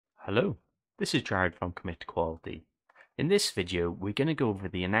Hello, this is Jared from Commit to Quality. In this video, we're going to go over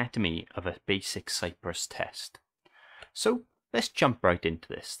the anatomy of a basic Cypress test. So let's jump right into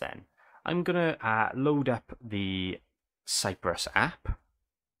this then. I'm going to load up the Cypress app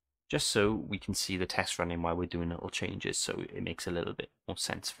just so we can see the test running while we're doing little changes, so it makes a little bit more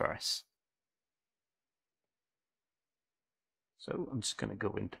sense for us. So I'm just going to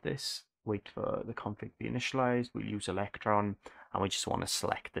go into this, wait for the config to be initialized. We'll use Electron, and we just want to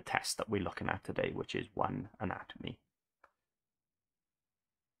select the test that we're looking at today, which is one anatomy.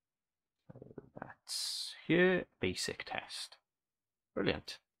 So that's here, basic test.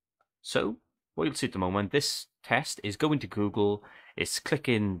 Brilliant. So what you'll see at the moment, this test is going to Google, it's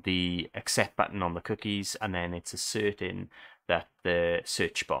clicking the accept button on the cookies, and then it's asserting that the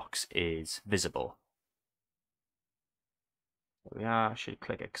search box is visible. There we are, should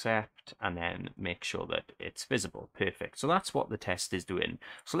click accept and then make sure that it's visible. Perfect. So that's what the test is doing.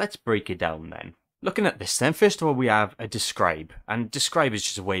 So let's break it down then. Looking at this then, first of all we have a describe, and describe is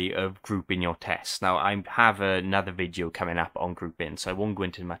just a way of grouping your tests. Now I have another video coming up on grouping, so I won't go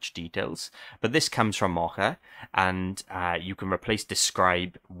into much details, but this comes from Mocha, and you can replace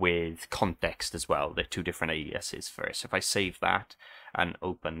describe with context as well. They're two different aliases for it. So if I save that and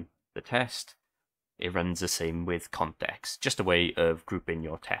open the test, it runs the same with context, just a way of grouping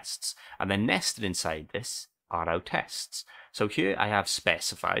your tests. And then nested inside this are our tests. So here I have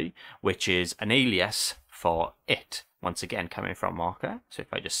specify, which is an alias for it. Once again, coming from marker. So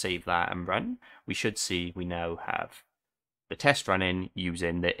if I just save that and run, we should see we now have the test running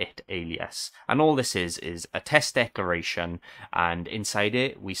using the it alias. And all this is a test declaration, and inside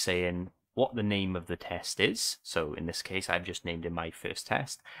it we saying what the name of the test is. So in this case, I've just named it my first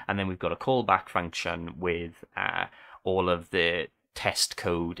test. And then we've got a callback function with all of the test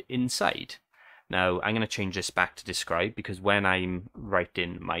code inside. Now, I'm going to change this back to describe, because when I'm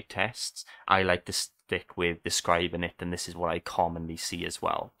writing my tests, I like to stick with describe in it, and this is what I commonly see as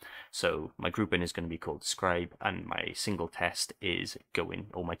well. So my grouping is going to be called describe, and my single test is going,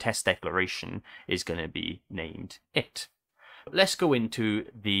 or my test declaration is going to be named it. Let's go into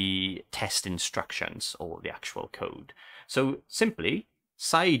the test instructions, or the actual code. So simply,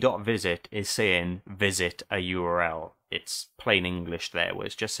 sci.visit is saying visit a URL. It's plain English there, where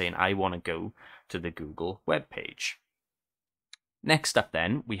it's just saying I want to go to the Google web page. Next up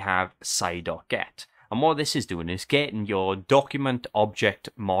then, we have sci.get. And what this is doing is getting your document object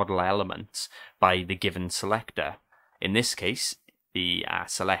model elements by the given selector. In this case, the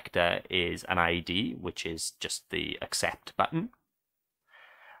selector is an ID, which is just the accept button.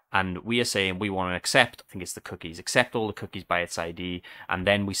 And we are saying we want to accept, I think it's the cookies, accept all the cookies by its ID. And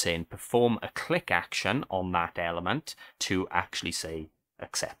then we saying perform a click action on that element to actually say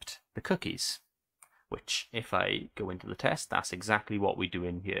accept the cookies. Which, if I go into the test, that's exactly what we do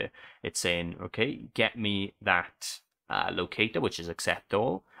in here. It's saying, okay, get me that locator, which is accept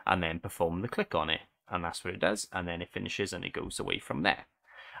all, and then perform the click on it. And that's what it does, and then it finishes and it goes away from there.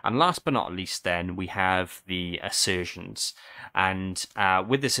 And last but not least then, we have the assertions. And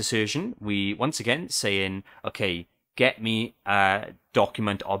with this assertion, we once again saying, okay, get me a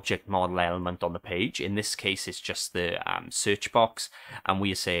document object model element on the page. In this case, it's just the search box, and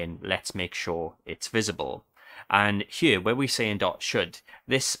we are saying, let's make sure it's visible. And here, where we're saying .should,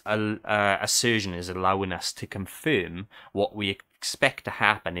 this assertion is allowing us to confirm what we expect to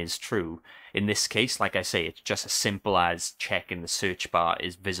happen is true. In this case, like I say, it's just as simple as checking the search bar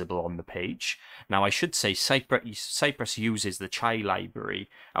is visible on the page. Now, I should say Cypress uses the chai library,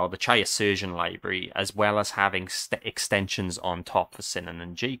 or the chai assertion library, as well as having extensions on top for Synon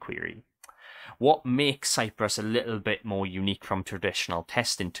and jQuery. What makes Cypress a little bit more unique from traditional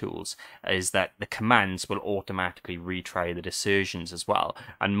testing tools is that the commands will automatically retry the assertions as well,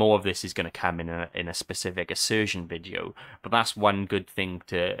 and more of this is going to come in a specific assertion video. But that's one good thing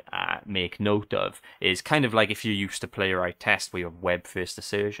to make note of, is kind of like if you used to playwright test where you have web first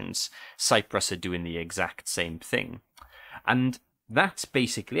assertions, Cypress are doing the exact same thing. And that's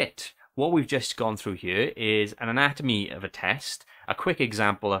basically it. What we've just gone through here is an anatomy of a test, a quick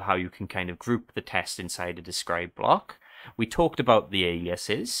example of how you can kind of group the test inside a describe block. We talked about the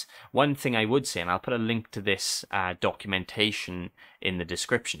aliases. One thing I would say, and I'll put a link to this documentation in the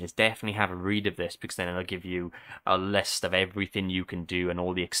description, is definitely have a read of this, because then it'll give you a list of everything you can do and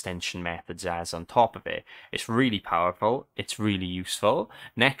all the extension methods as on top of it. It's really powerful. It's really useful.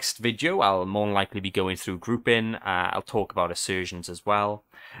 Next video, I'll more than likely be going through grouping. I'll talk about assertions as well.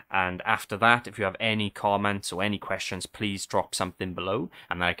 And after that, if you have any comments or any questions, please drop something below,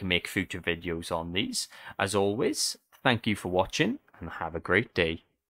 and I can make future videos on these. As always, thank you for watching, and have a great day.